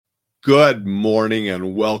Good morning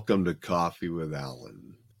and welcome to Coffee with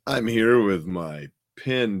Alain. I'm here with my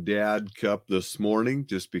Pin Dad cup this morning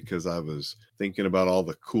just because I was thinking about all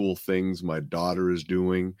the cool things my daughter is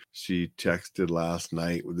doing. She texted last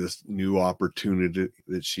night with this new opportunity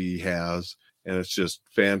that she has, and it's just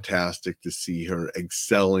fantastic to see her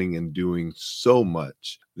excelling and doing so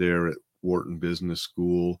much there at Wharton Business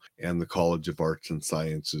School and the College of Arts and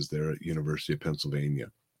Sciences there at University of Pennsylvania.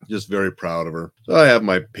 Just very proud of her. So I have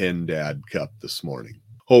my Pin Dad cup this morning.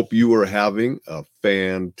 Hope you are having a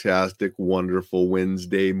fantastic, wonderful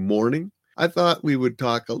Wednesday morning. I thought we would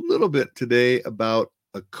talk a little bit today about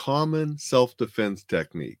a common self-defense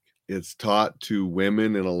technique. It's taught to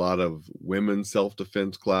women in a lot of women's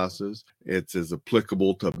self-defense classes. It's as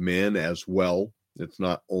applicable to men as well. It's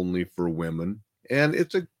not only for women. And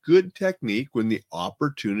it's a good technique when the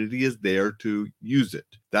opportunity is there to use it.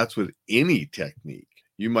 That's with any technique.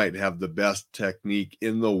 You might have the best technique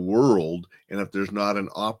in the world, and if there's not an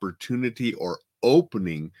opportunity or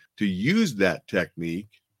opening to use that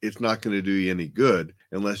technique, it's not going to do you any good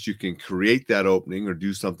unless you can create that opening or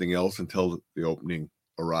do something else until the opening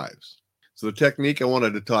arrives. So the technique I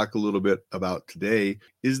wanted to talk a little bit about today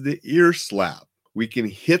is the ear slap. We can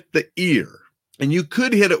hit the ear, and you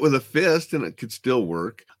could hit it with a fist and it could still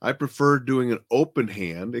work. I prefer doing an open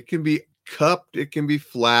hand. It can be cupped, it can be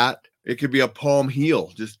flat. It could be a palm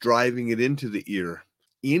heel, just driving it into the ear.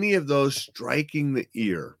 Any of those striking the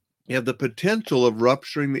ear, you have the potential of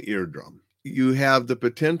rupturing the eardrum. You have the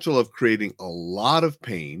potential of creating a lot of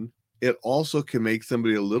pain. It also can make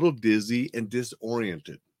somebody a little dizzy and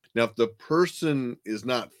disoriented. Now, if the person is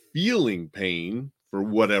not feeling pain for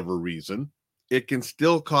whatever reason, it can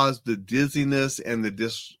still cause the dizziness and the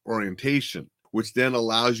disorientation, which then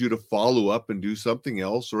allows you to follow up and do something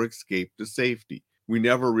else or escape to safety. We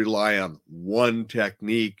never rely on one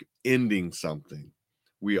technique ending something.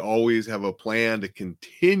 We always have a plan to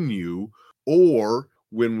continue, or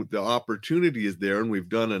when the opportunity is there and we've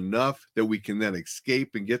done enough that we can then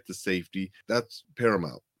escape and get to safety, that's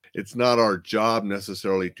paramount. It's not our job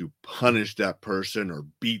necessarily to punish that person or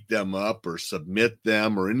beat them up or submit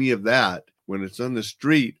them or any of that. When it's on the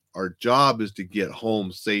street, our job is to get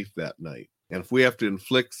home safe that night. And if we have to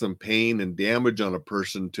inflict some pain and damage on a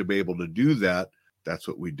person to be able to do that, that's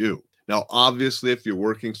what we do. Now, obviously, if you're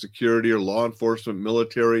working security or law enforcement,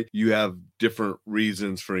 military, you have different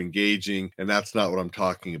reasons for engaging, and that's not what I'm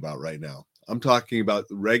talking about right now. I'm talking about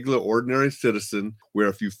the regular, ordinary citizen, where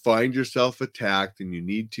if you find yourself attacked and you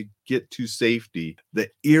need to get to safety,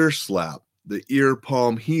 the ear slap, the ear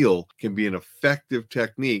palm heel can be an effective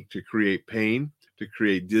technique to create pain, to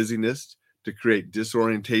create dizziness, to create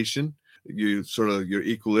disorientation. Your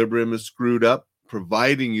equilibrium is screwed up,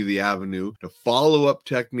 providing you the avenue to follow up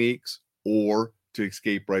techniques or to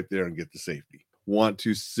escape right there and get to safety. Want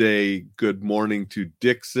to say good morning to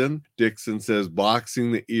Dixon. Dixon says,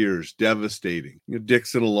 boxing the ears, devastating.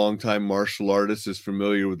 Dixon, a longtime martial artist, is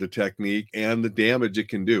familiar with the technique and the damage it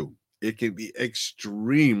can do. It can be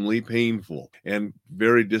extremely painful and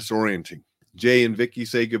very disorienting. Jay and Vicky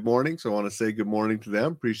say good morning, so I want to say good morning to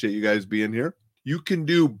them. Appreciate you guys being here. You can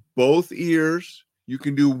do both ears. You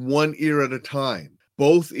can do one ear at a time.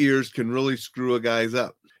 Both ears can really screw a guy's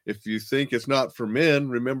up. If you think it's not for men,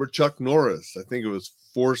 remember Chuck Norris. I think it was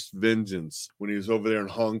Forced Vengeance when he was over there in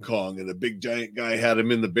Hong Kong and a big giant guy had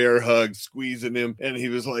him in the bear hug, squeezing him. And he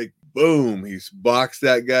was like, boom, he boxed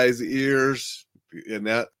that guy's ears. And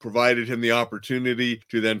that provided him the opportunity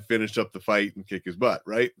to then finish up the fight and kick his butt,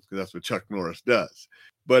 right? Because that's what Chuck Norris does.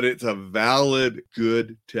 But it's a valid,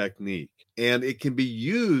 good technique. And it can be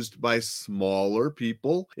used by smaller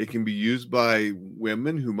people. It can be used by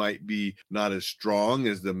women who might be not as strong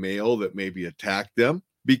as the male that maybe attacked them.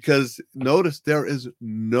 Because notice there is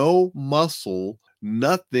no muscle,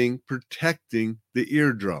 nothing protecting the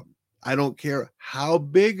eardrum. I don't care how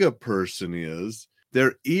big a person is,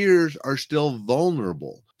 their ears are still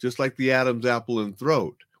vulnerable, just like the Adam's apple and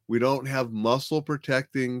throat. We don't have muscle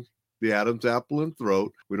protecting the Adam's apple and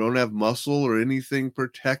throat. We don't have muscle or anything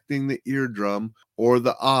protecting the eardrum or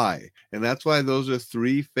the eye. And that's why those are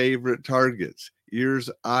three favorite targets: ears,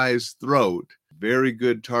 eyes, throat. Very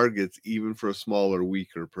good targets, even for a smaller,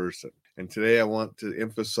 weaker person. And today I want to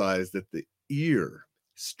emphasize that the ear,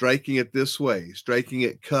 striking it this way, striking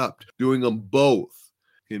it cupped, doing them both,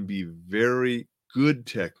 can be very good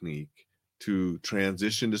technique to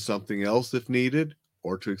transition to something else if needed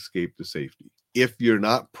or to escape to safety. If you're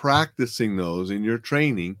not practicing those in your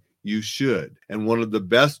training, you should. And one of the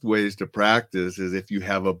best ways to practice is if you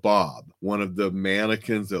have a bob, one of the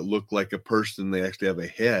mannequins that look like a person, they actually have a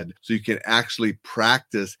head. So you can actually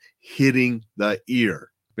practice hitting the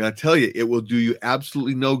ear. And I tell you, it will do you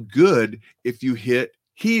absolutely no good if you hit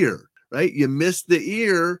here, right? You miss the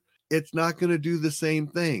ear, it's not going to do the same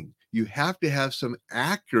thing. You have to have some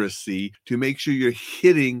accuracy to make sure you're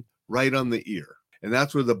hitting right on the ear. And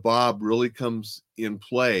that's where the bob really comes in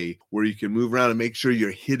play, where you can move around and make sure you're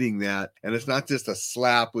hitting that. And it's not just a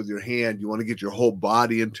slap with your hand. You want to get your whole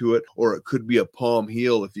body into it, or it could be a palm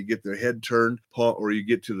heel. If you get their head turned, or you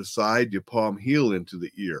get to the side, you palm heel into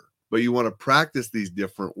the ear. But you want to practice these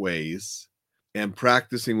different ways. And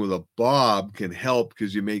practicing with a bob can help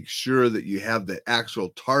because you make sure that you have the actual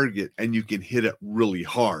target and you can hit it really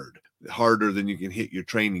hard, harder than you can hit your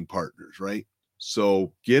training partners, right?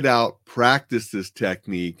 So get out, practice this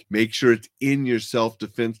technique, make sure it's in your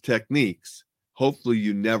self-defense techniques. Hopefully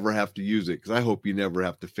you never have to use it, because I hope you never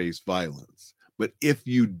have to face violence. But if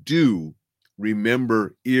you do,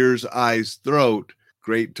 remember ears, eyes, throat,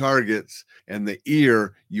 great targets, and the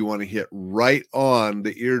ear, you want to hit right on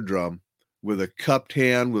the eardrum with a cupped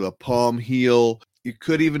hand, with a palm heel. You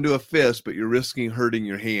could even do a fist, but you're risking hurting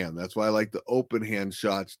your hand. That's why I like the open hand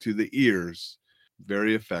shots to the ears.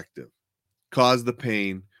 Very effective. Cause the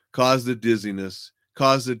pain, cause the dizziness,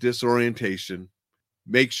 cause the disorientation.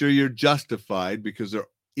 Make sure you're justified, because there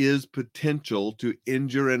is potential to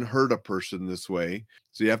injure and hurt a person this way.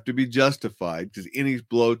 So you have to be justified, because any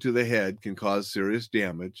blow to the head can cause serious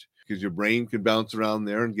damage, because your brain can bounce around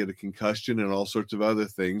there and get a concussion and all sorts of other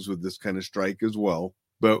things with this kind of strike as well.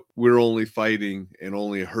 But we're only fighting and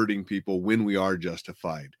only hurting people when we are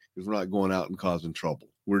justified, because we're not going out and causing trouble.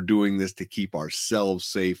 We're doing this to keep ourselves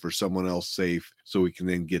safe or someone else safe, so we can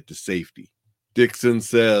then get to safety. Dixon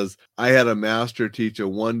says, I had a master teach a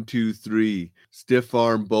 1, 2, 3, stiff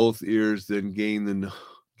arm both ears, then gain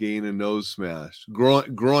a nose smash,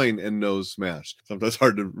 groin and nose smash. Sometimes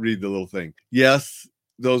hard to read the little thing. Yes,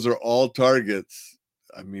 those are all targets.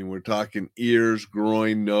 I mean, we're talking ears,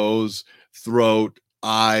 groin, nose, throat,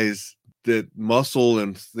 eyes, that muscle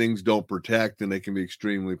and things don't protect, and they can be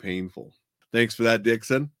extremely painful. Thanks for that,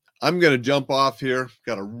 Dixon. I'm going to jump off here.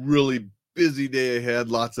 Got a really busy day ahead,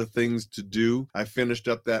 lots of things to do. I finished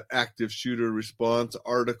up that active shooter response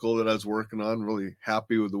article that I was working on. Really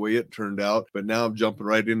happy with the way it turned out. But now I'm jumping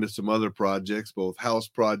right into some other projects, both house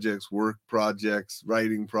projects, work projects,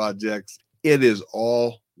 writing projects. It is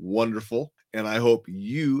all wonderful. And I hope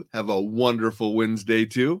you have a wonderful Wednesday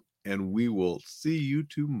too. And we will see you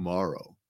tomorrow.